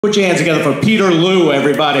Put your hands together for Peter Liu,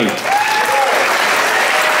 everybody.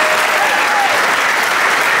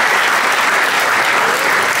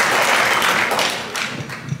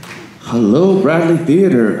 Hello, Bradley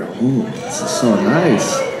Theater. Oh, this is so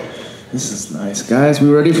nice. This is nice. Guys, we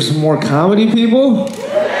ready for some more comedy, people?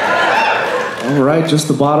 All right, just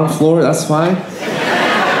the bottom floor, that's fine.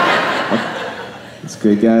 That's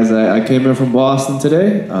good, guys. I came in from Boston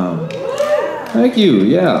today. Thank you.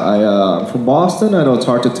 Yeah, I'm from Boston. I know it's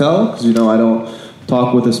hard to tell because, you know, I don't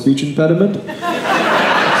talk with a speech impediment.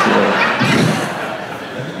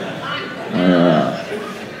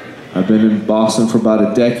 I've been in Boston for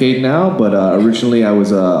about a decade now, but originally I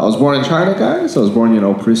was born in China, guys. I was born, you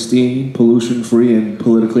know, pristine, pollution-free, and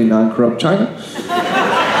politically non-corrupt China.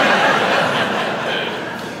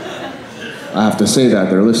 I have to say that,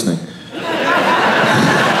 they're listening.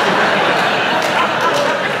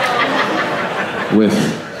 With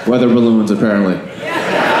weather balloons, apparently.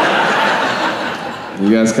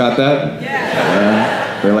 You guys caught that?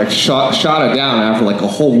 Yeah. They like shot it down after like a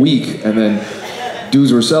whole week, and then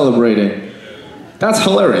dudes were celebrating. That's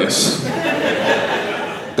hilarious.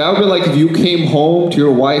 That would be like if you came home to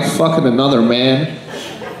your wife fucking another man,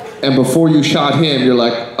 and before you shot him, you're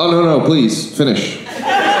like, oh no, please, finish.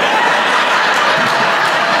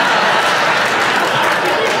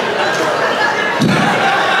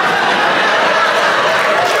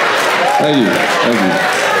 Thank you.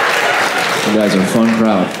 You guys are a fun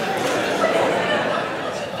crowd.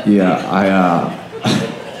 Yeah,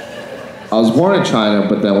 I was born in China,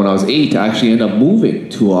 but then when I was 8, I actually ended up moving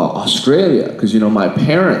to Australia because, you know, my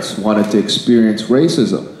parents wanted to experience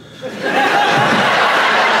racism.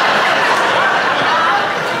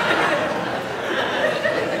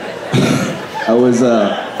 I was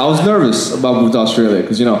nervous about moving to Australia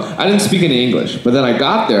because, you know, I didn't speak any English, but then I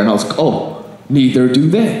got there and I was like, oh, neither do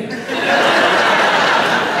they.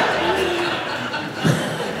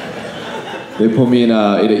 They put me in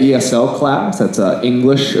an ESL class, that's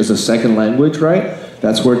English as a second language, right?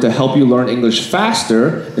 That's where to help you learn English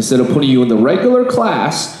faster, instead of putting you in the regular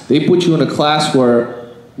class, they put you in a class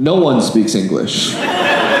where no one speaks English.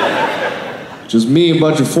 Just me and a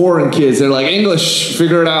bunch of foreign kids, they're like, English,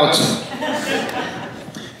 figure it out.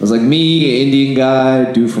 It was like me, an Indian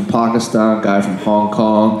guy, dude from Pakistan, guy from Hong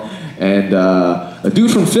Kong, and a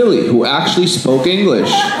dude from Philly who actually spoke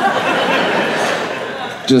English.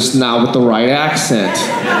 Just not with the right accent.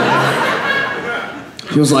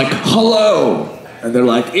 He was like, hello. And they're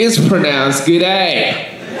like, it's pronounced g'day.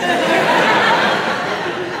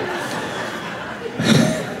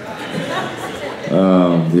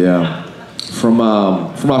 Yeah. From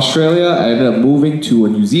Australia, I ended up moving to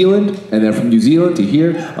New Zealand, and then from New Zealand to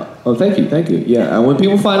here. Oh, thank you. Yeah, and when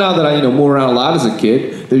people find out that I, you know, move around a lot as a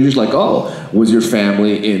kid, they're just like, oh, was your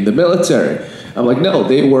family in the military? I'm like, no,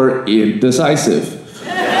 they were indecisive.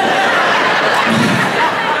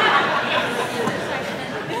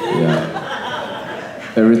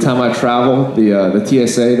 Every time I travel, the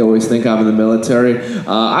TSA, they always think I'm in the military.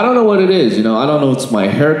 I don't know what it is, you know. I don't know if it's my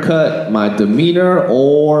haircut, my demeanor,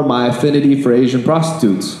 or my affinity for Asian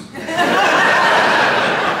prostitutes.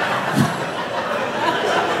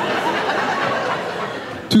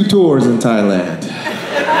 2 tours in Thailand.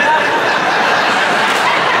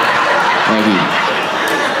 Thank you.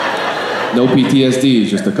 No PTSDs,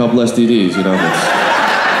 just a couple STDs, you know.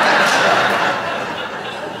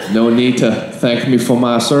 No need to thank me for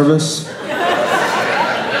my service.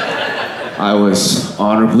 I was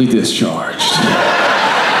honorably discharged.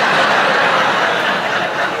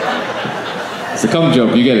 It's a cum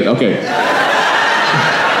joke, you get it, okay.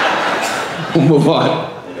 We'll move on.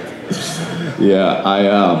 Yeah,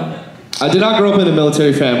 I did not grow up in a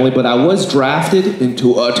military family, but I was drafted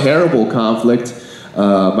into a terrible conflict.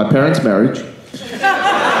 My parents' marriage.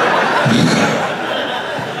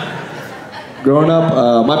 Growing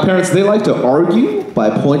up, my parents, they like to argue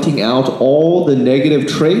by pointing out all the negative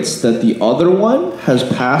traits that the other one has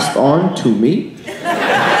passed on to me.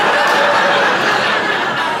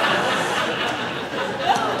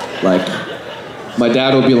 Like, my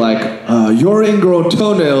dad will be like, your ingrown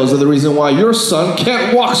toenails are the reason why your son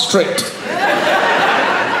can't walk straight.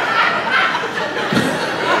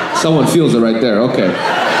 Someone feels it right there, okay.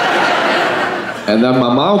 And then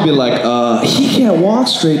my mom would be like, he can't walk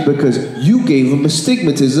straight because you gave him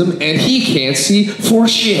astigmatism and he can't see for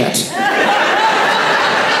shit.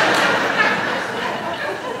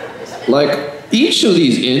 Like, each of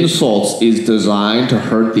these insults is designed to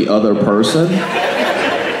hurt the other person,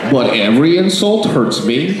 but every insult hurts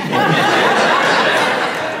me.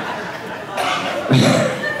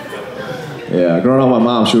 Yeah, growing up, my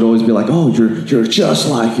mom, she would always be like, oh, you're just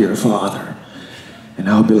like your father. And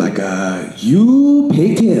I would be like, you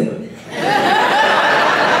picked him.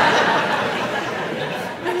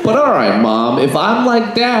 But all right, Mom, if I'm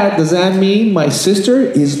like Dad, does that mean my sister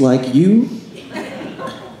is like you?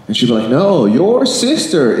 And she'd be like, no, your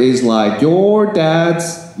sister is like your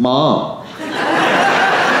dad's mom.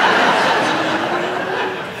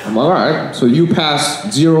 I'm like, all right, so you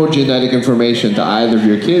pass 0 genetic information to either of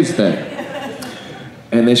your kids then.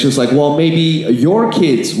 And then she was like, well, maybe your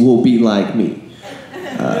kids will be like me.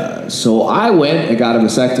 So I went and got a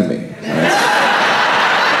vasectomy.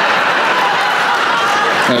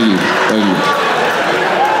 Thank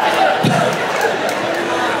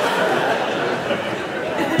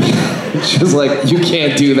you. She's like, you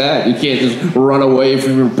can't do that. You can't just run away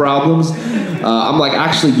from your problems. I'm like,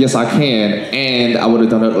 actually, yes, I can. And I would have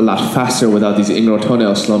done it a lot faster without these ingrown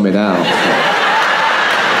toenails slowing me down.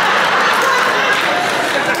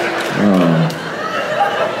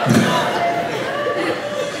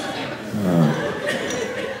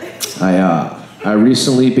 I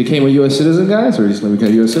recently became a U.S. citizen, guys. I recently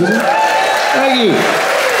became a U.S. citizen. Thank you.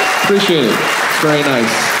 Appreciate it. It's very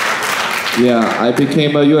nice. Yeah, I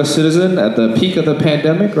became a U.S. citizen at the peak of the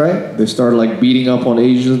pandemic, right? They started like beating up on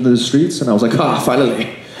Asians in the streets, and I was like, finally.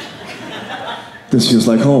 This feels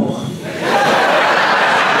like home.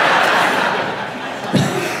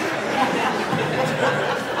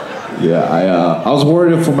 Yeah, I was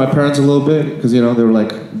worried for my parents a little bit, because, you know, they were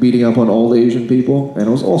like beating up on old Asian people, and it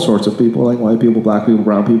was all sorts of people, like white people, black people,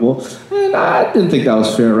 brown people. And I didn't think that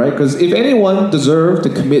was fair, right? Because if anyone deserved to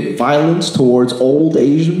commit violence towards old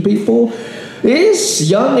Asian people, it's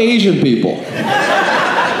young Asian people.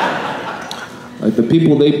 Like the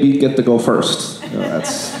people they beat get to go first. You know,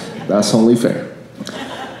 that's only fair.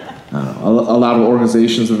 A lot of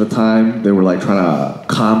organizations at the time, they were like trying to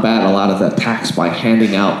combat a lot of the attacks by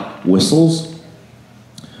handing out whistles.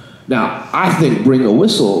 Now, I think bringing a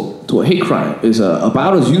whistle to a hate crime is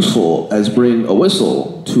about as useful as bringing a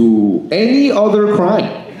whistle to any other crime.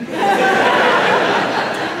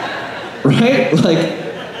 Right? Like,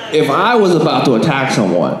 if I was about to attack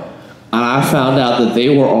someone and I found out that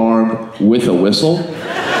they were armed with a whistle,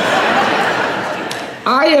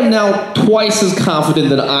 I am now twice as confident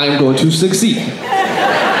that I'm going to succeed.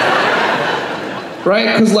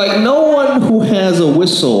 Right? Because like no one who has a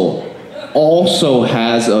whistle also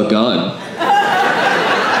has a gun.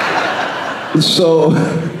 So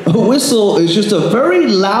a whistle is just a very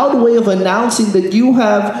loud way of announcing that you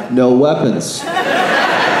have no weapons.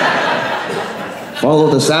 Follow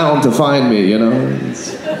the sound to find me, you know?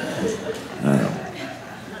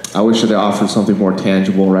 I wish that they offered something more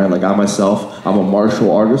tangible, right? Like I myself, I'm a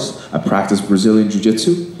martial artist. I practice Brazilian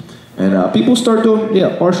jiu-jitsu. And people start doing,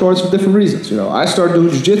 martial arts for different reasons. You know, I started doing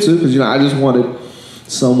jiu-jitsu because, I just wanted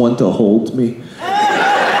someone to hold me.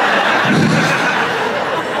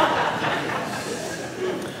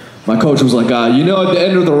 My coach was like, at the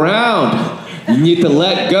end of the round, you need to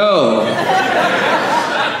let go.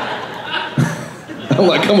 I'm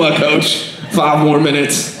like, come on, coach, 5 more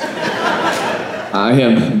minutes. I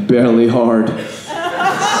am barely hard.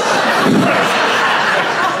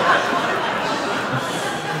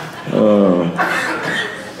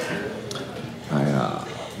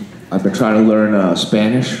 I've been trying to learn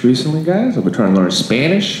Spanish recently, guys. I've been trying to learn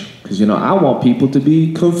Spanish because, I want people to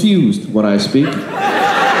be confused when I speak.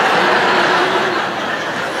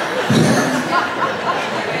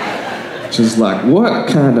 Just like, what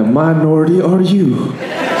kind of minority are you?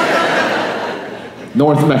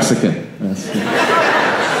 North Mexican. That's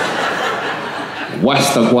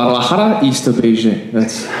west of Guadalajara, east of Beijing.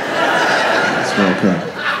 That's okay.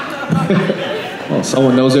 Well,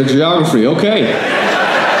 someone knows their geography. Okay.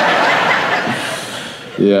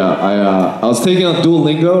 Yeah, I was taking on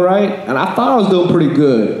Duolingo, right? And I thought I was doing pretty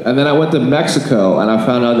good. And then I went to Mexico, and I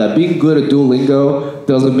found out that being good at Duolingo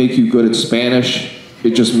doesn't make you good at Spanish.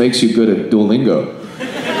 It just makes you good at Duolingo.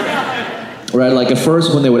 Right, like at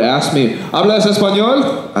first when they would ask me, ¿Hablas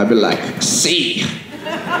español? I'd be like, sí,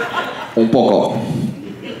 un poco.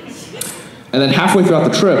 And then halfway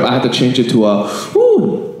throughout the trip, I had to change it to a,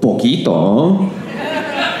 poquito,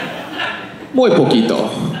 muy poquito.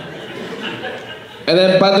 And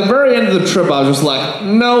then by the very end of the trip, I was just like,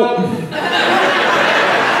 no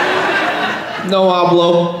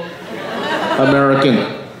hablo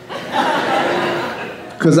American.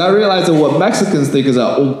 Because I realized that what Mexicans think is a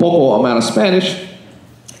un poco amount of Spanish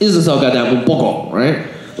is just all goddamn un poco, right?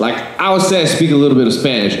 Like, I would say I speak a little bit of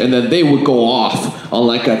Spanish, and then they would go off on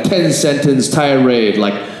like a 10-sentence tirade,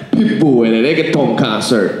 like Pitbull at a reggaeton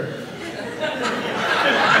concert.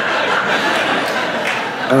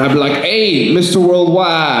 And I'd be like, hey, Mr.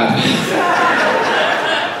 Worldwide,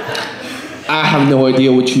 I have no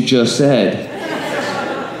idea what you just said.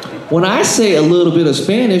 When I say a little bit of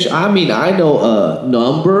Spanish, I mean I know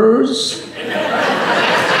numbers,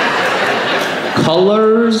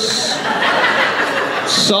 colors,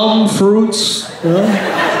 some fruits, you know?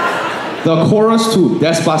 The chorus to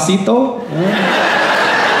Despacito. You know?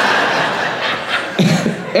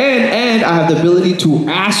 And I have the ability to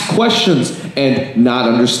ask questions and not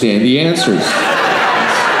understand the answers.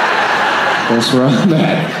 That's where I'm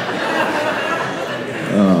at.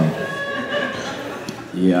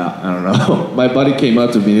 Yeah, I don't know. My buddy came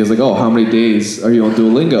up to me and he was like, oh, how many days are you on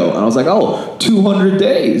Duolingo? And I was like, oh, 200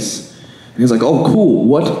 days. And he was like, oh, cool.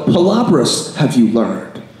 What palabras have you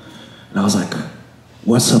learned? And I was like,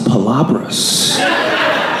 what's a palabras?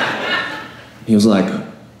 He was like,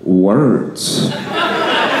 words.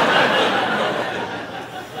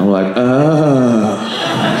 I'm like,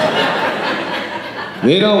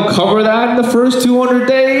 they don't cover that in the first 200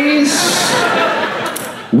 days?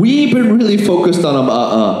 We've been really focused on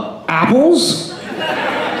apples,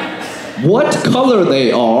 what color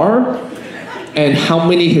they are, and how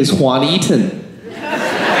many has Juan eaten.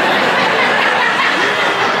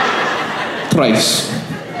 Tres.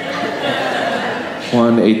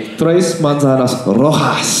 Juan ate tres manzanas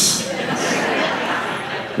rojas.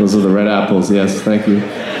 Those are the red apples, yes, thank you.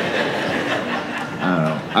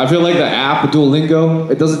 I feel like the app, Duolingo,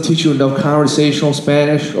 it doesn't teach you enough conversational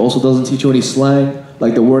Spanish, also doesn't teach you any slang.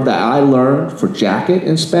 Like the word that I learned for jacket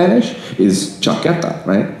in Spanish is chaqueta,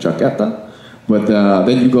 right? Chaqueta. But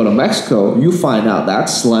then you go to Mexico, you find out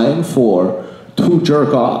that's slang for to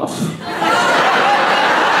jerk off.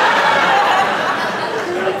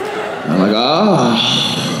 I'm like,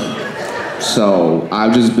 So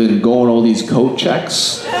I've just been going all these coat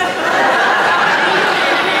checks.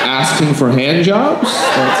 Asking for hand jobs?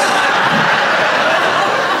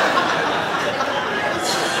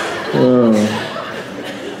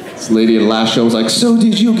 This lady at the last show was like, so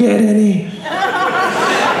did you get any?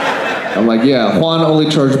 I'm like, yeah, Juan only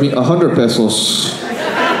charged me 100 pesos.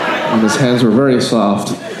 And his hands were very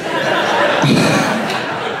soft.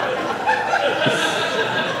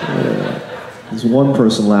 There's one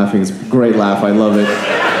person laughing. It's a great laugh. I love it.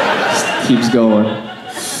 Just keeps going.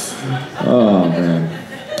 Oh, man.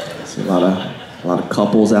 See a lot of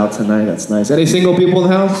couples out tonight. That's nice. Any single people in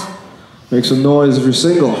the house? Make some noise if you're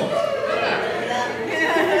single.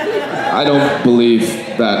 I don't believe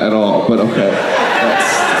that at all, but okay.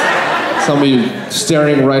 That's, some of you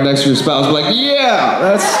staring right next to your spouse are like, yeah,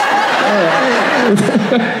 that's...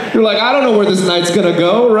 You're like, I don't know where this night's gonna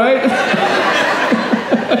go, right?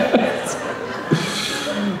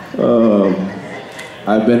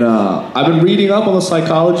 I've been reading up on the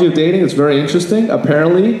psychology of dating. It's very interesting.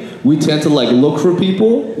 Apparently, we tend to like look for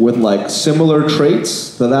people with like similar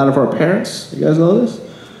traits to that of our parents. You guys know this?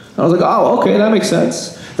 I was like, oh, okay, that makes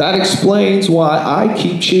sense. That explains why I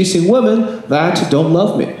keep chasing women that don't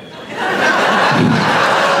love me.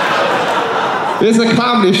 It's a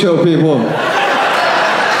comedy show, people.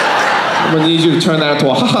 I'm gonna need you to turn that into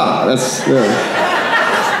a ha-ha. That's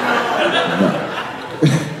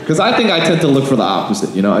because I think I tend to look for the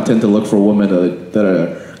opposite, you know? I tend to look for women that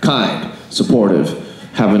are kind, supportive,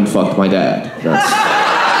 haven't fucked my dad. That's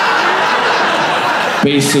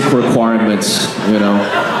basic requirements, you know?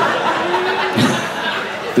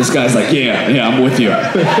 This guy's like, yeah, I'm with you.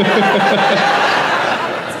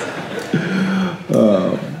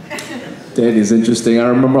 Dating's interesting. I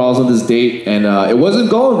remember I was on this date and it wasn't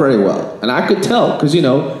going very well. And I could tell, because, you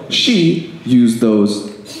know, she used those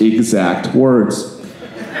exact words.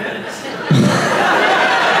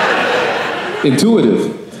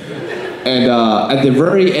 Intuitive. And at the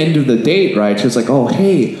very end of the date, right, she was like, oh,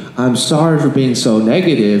 hey, I'm sorry for being so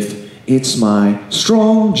negative. It's my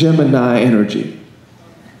strong Gemini energy.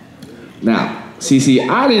 Now, Cece,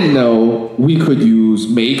 I didn't know we could use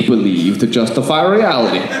make-believe to justify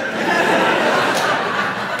reality.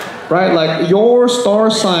 Right? Like, your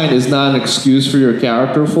star sign is not an excuse for your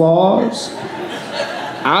character flaws.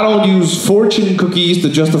 I don't use fortune cookies to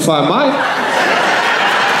justify mine.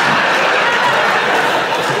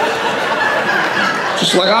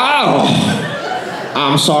 Just like, oh,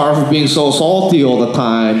 I'm sorry for being so salty all the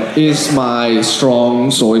time. It's my strong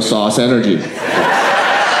soy sauce energy.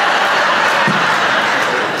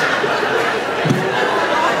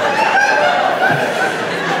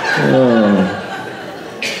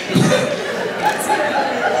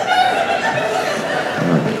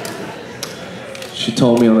 She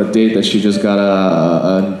told me on a date that she just got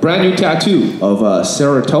a brand new tattoo of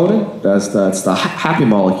serotonin. That's the happy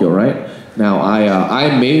molecule, right? Now,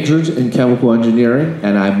 I majored in chemical engineering,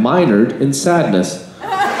 and I minored in sadness.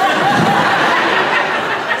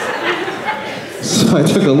 So I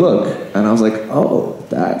took a look, and I was like, oh,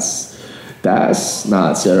 that's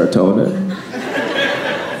not serotonin.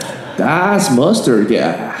 That's mustard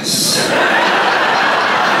gas.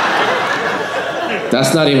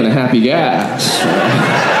 That's not even a happy gas.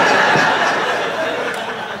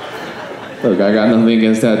 Look, I got nothing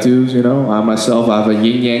against tattoos, you know. I myself, I have a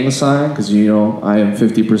yin-yang sign, because, you know, I am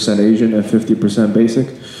 50% Asian and 50% basic.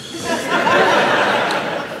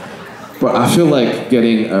 But I feel like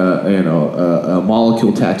getting, a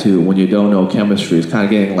molecule tattoo when you don't know chemistry is kind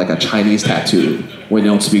of getting like a Chinese tattoo when you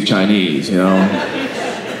don't speak Chinese, you know?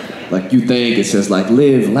 Like, you think it says, like,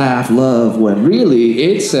 live, laugh, love, when really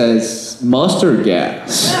it says mustard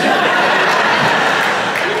gas.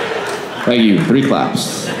 Thank you. 3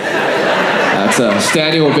 claps. That's a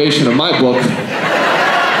standing ovation of my book.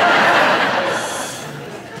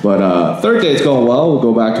 But third date's going well. We'll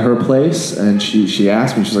go back to her place, and she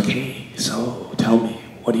asked me, she's like, hey, so tell me,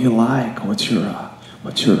 what do you like? What's your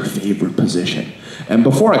favorite position? And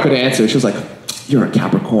before I could answer, she was like, you're a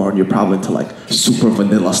Capricorn, you're probably into like super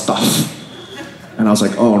vanilla stuff. And I was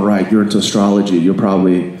like, oh right, you're into astrology, you're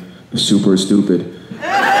probably super stupid.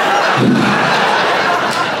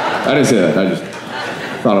 I didn't say that, I just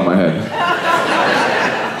thought in my head.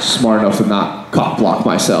 Smart enough to not cock block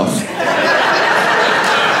myself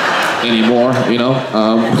anymore, you know?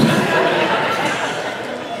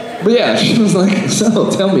 But yeah, she was like,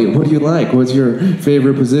 so tell me, what do you like? What's your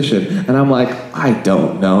favorite position? And I'm like, I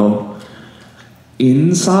don't know.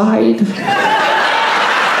 Inside?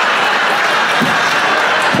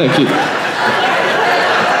 Thank you.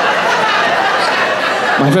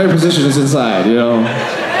 My favorite position is inside, you know?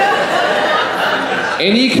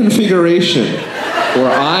 Any configuration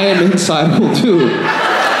where I am inside will do.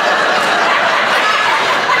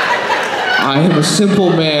 I am a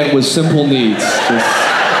simple man with simple needs.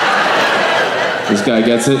 This guy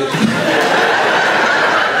gets it.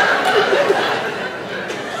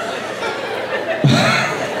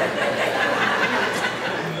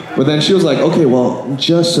 But then she was like, okay, well,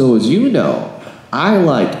 just so as you know, I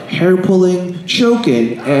like hair pulling,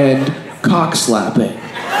 choking, and cock slapping.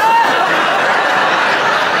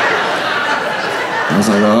 I was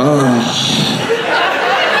like, oh.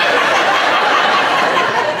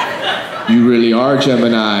 You really are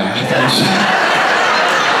Gemini.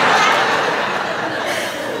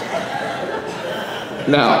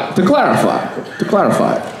 Now, to clarify,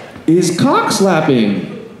 is cock slapping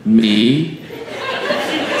me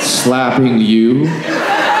slapping you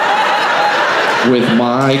with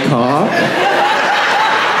my cock,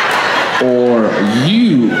 or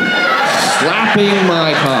you slapping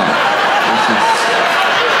my cock?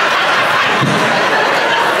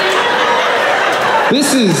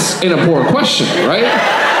 This is an important question, right?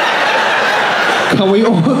 Can we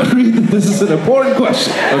all agree that this is an important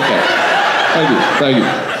question? Okay. Thank you.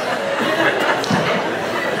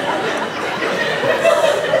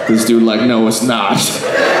 This dude like, no, it's not.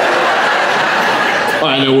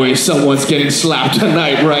 By the way, someone's getting slapped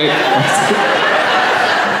tonight, right?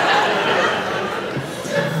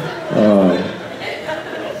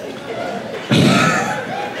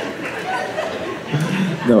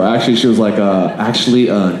 No, actually, she was like,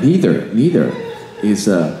 neither is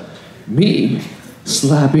me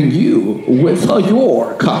slapping you with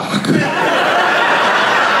your cock.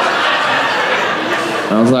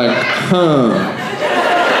 I was like,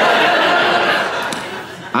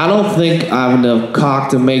 I don't think I have enough cock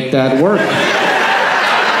to make that work.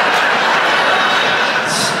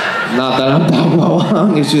 Not that I'm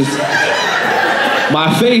bawang, it's just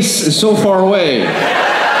my face is so far away.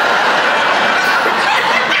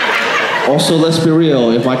 Also, let's be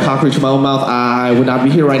real, if my cock reached my own mouth, I would not be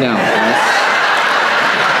here right now.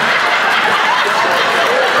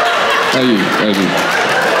 Thank you.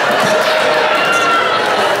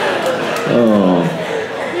 Oh.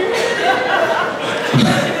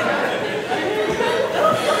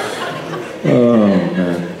 Oh,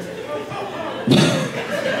 man.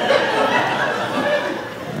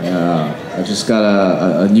 Yeah, I just got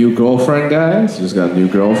a new girlfriend, guys. Just got a new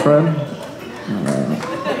girlfriend.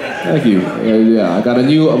 Thank you. Yeah, I got a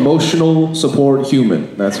new emotional support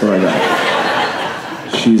human. That's what I got.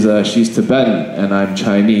 She's Tibetan and I'm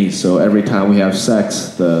Chinese, so every time we have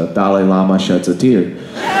sex, the Dalai Lama sheds a tear.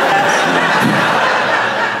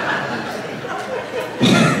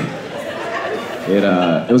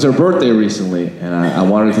 It was her birthday recently, and I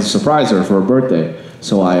wanted to surprise her for her birthday,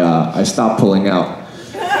 so I stopped pulling out.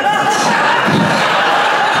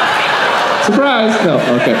 Surprise! No,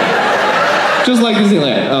 okay. Just like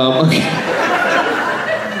Disneyland. Okay.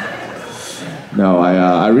 No,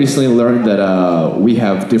 I recently learned that we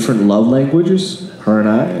have different love languages. Her and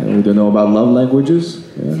I, we don't know about love languages.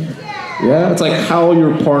 Yeah, it's like how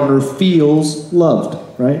your partner feels loved,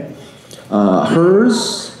 right?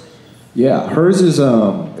 Hers is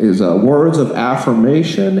words of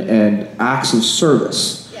affirmation and acts of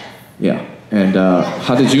service. Yeah, and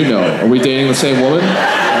how did you know? Are we dating the same woman?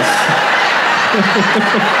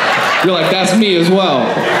 You're like, that's me as well.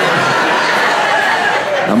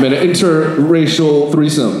 I'm in an interracial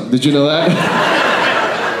threesome. Did you know that?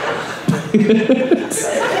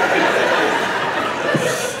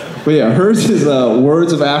 But yeah, hers is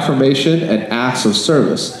words of affirmation and acts of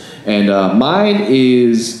service. And mine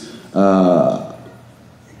is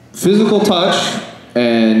physical touch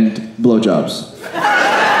and blowjobs.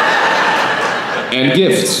 And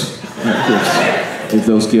gifts. If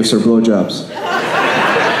those gifts are blowjobs.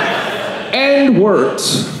 And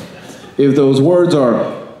words. If those words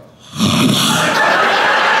are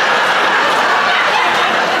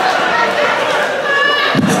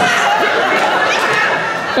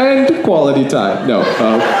and quality time. No.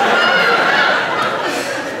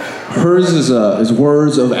 Hers is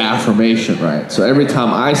words of affirmation, right? So every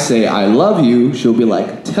time I say I love you, she'll be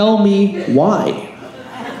like, tell me why.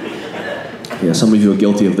 Yeah, some of you are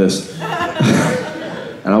guilty of this.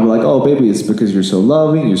 And I'll be like, oh baby, it's because you're so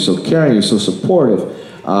loving, you're so caring, you're so supportive.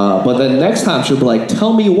 But then next time she'll be like,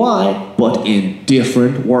 tell me why, but in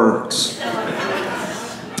different words.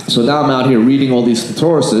 So now I'm out here reading all these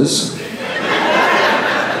thesauruses,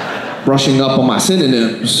 brushing up on my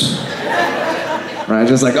synonyms. Right,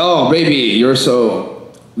 just like, oh baby, you're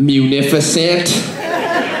so munificent,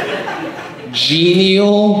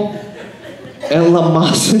 genial,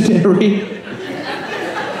 eleemosynary.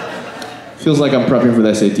 Feels like I'm prepping for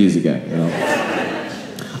the SATs again, you know.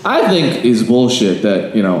 I think it's bullshit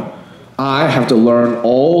that, you know, I have to learn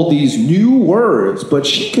all these new words, but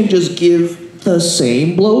she can just give the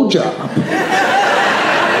same blowjob.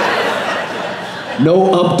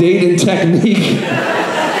 No update in technique.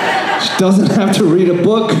 She doesn't have to read a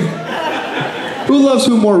book. Who loves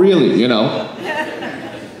who more really, you know?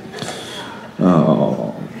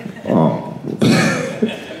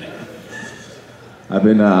 I've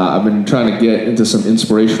been trying to get into some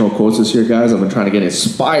inspirational quotes this year, guys. I've been trying to get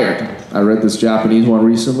inspired. I read this Japanese one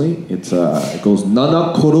recently. It goes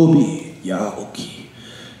nana korobi yaoki,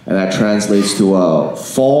 and that translates to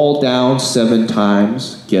fall down 7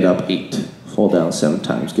 times, get up 8. Fall down 7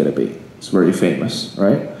 times, get up 8. It's very famous,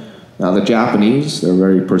 right? Now the Japanese, they're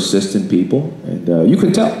very persistent people, and you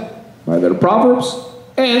can tell by their proverbs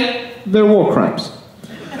and their war crimes.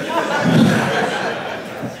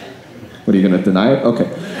 What, are you gonna deny it? Okay.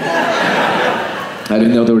 I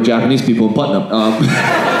didn't know there were Japanese people in Putnam.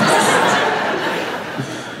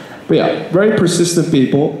 But yeah, very persistent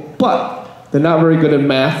people, but they're not very good at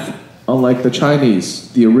math, unlike the Chinese,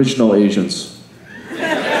 the original Asians.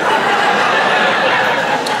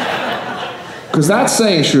 Because that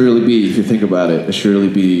saying should really be, if you think about it, it should really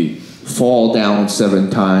be fall down 7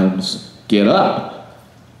 times, get up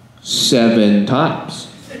 7 times.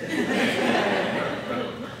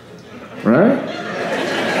 Right?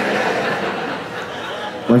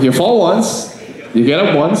 Like you fall once, you get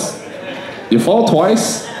up once, you fall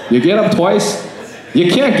twice, you get up twice,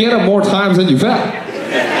 you can't get up more times than you fell.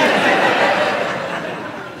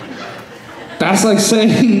 That's like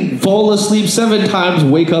saying fall asleep 7 times,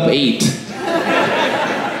 wake up 8.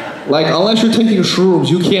 Like, unless you're taking shrooms,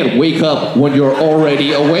 you can't wake up when you're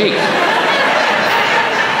already awake.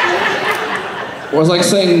 Or it's like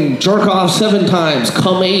saying jerk off 7 times,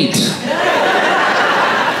 come 8.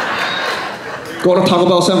 Go to Taco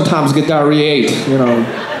Bell 7 times, get diarrhea 8, you know.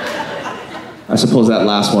 I suppose that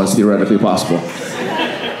last one is theoretically possible.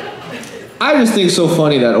 I just think it's so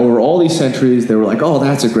funny that over all these centuries, they were like, oh,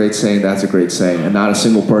 that's a great saying, that's a great saying. And not a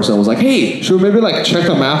single person was like, hey, should we maybe like check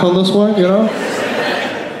the math on this one, you know?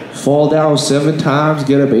 Fall down 7 times,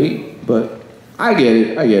 get up 8. But I get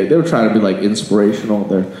it. They were trying to be like inspirational.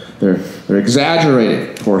 They're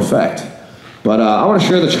exaggerating for effect. But I want to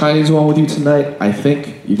share the Chinese one with you tonight. I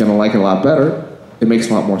think you're gonna like it a lot better. It makes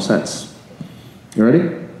a lot more sense. You ready?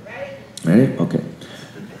 Ready? Okay.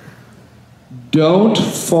 Don't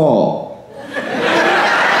fall.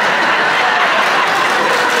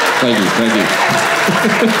 Thank you.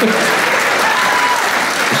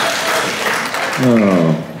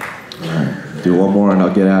 Oh. Do one more and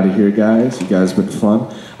I'll get out of here, guys. You guys have been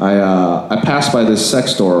fun. I passed by this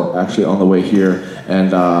sex store actually on the way here,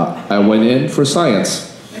 and I went in for science.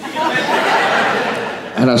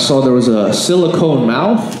 And I saw there was a silicone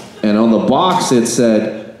mouth, and on the box it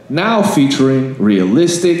said, now featuring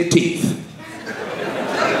realistic teeth.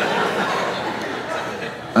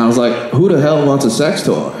 And I was like, who the hell wants a sex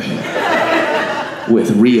toy?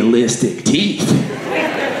 with realistic teeth.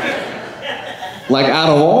 Like, out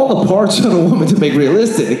of all the parts of a woman to make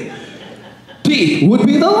realistic, teeth would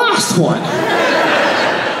be the last one.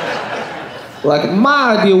 Like,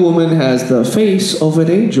 my ideal woman has the face of an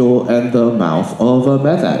angel and the mouth of a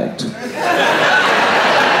meth addict.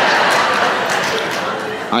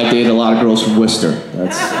 I date a lot of girls from Worcester.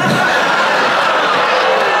 That's...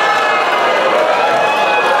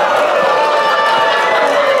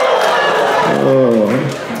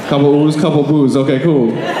 Oh, couple oohs, couple boos. Okay,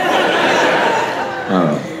 cool. I don't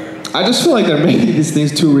know. I just feel like they're making these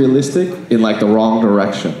things too realistic in like the wrong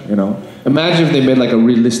direction, you know? Imagine if they made like a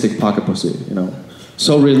realistic pocket pussy, you know?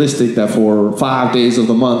 So realistic that for 5 days of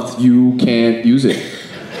the month, you can't use it.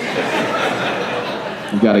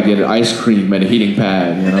 You gotta get an ice cream and a heating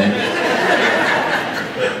pad, you know?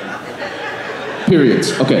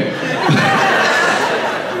 Periods, okay.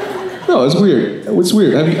 No, it's weird. It's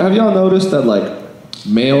weird. Have y'all noticed that like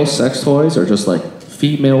male sex toys are just like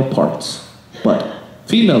female parts, but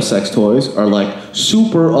female sex toys are like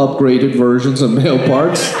super upgraded versions of male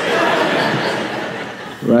parts?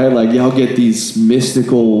 Right? Like y'all get these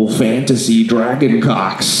mystical fantasy dragon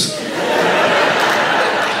cocks.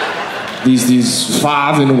 These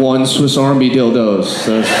 5-in-1 Swiss Army dildos.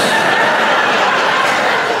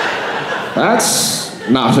 That's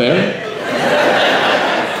not fair.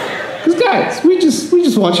 Because guys, we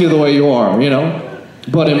just want you the way you are, you know?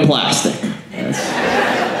 But in plastic.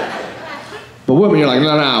 But women, you're like,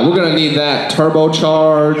 no, we're gonna need that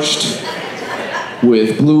turbocharged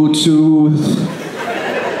with Bluetooth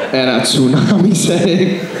and a tsunami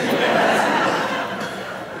setting.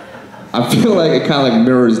 I feel like it kind of like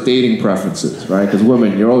mirrors dating preferences, right? Because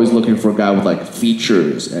women, you're always looking for a guy with like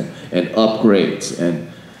features and upgrades.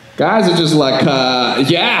 And guys are just like,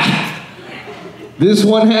 yeah, this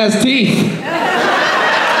one has teeth.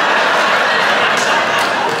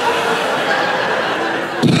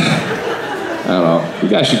 I don't know. You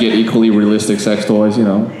guys should get equally realistic sex toys, you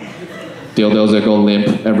know? Dildos that go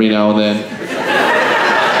limp every now and then.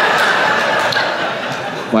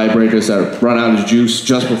 Vibrators that run out of juice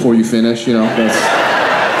just before you finish, you know?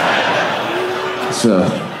 It's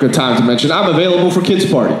a good time to mention. I'm available for kids'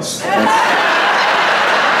 parties. All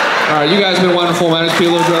right, you guys have been wonderful. My name's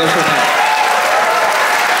Peter Lou.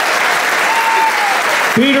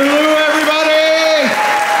 Peter Lou, everybody!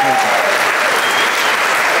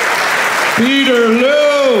 Peter Lou.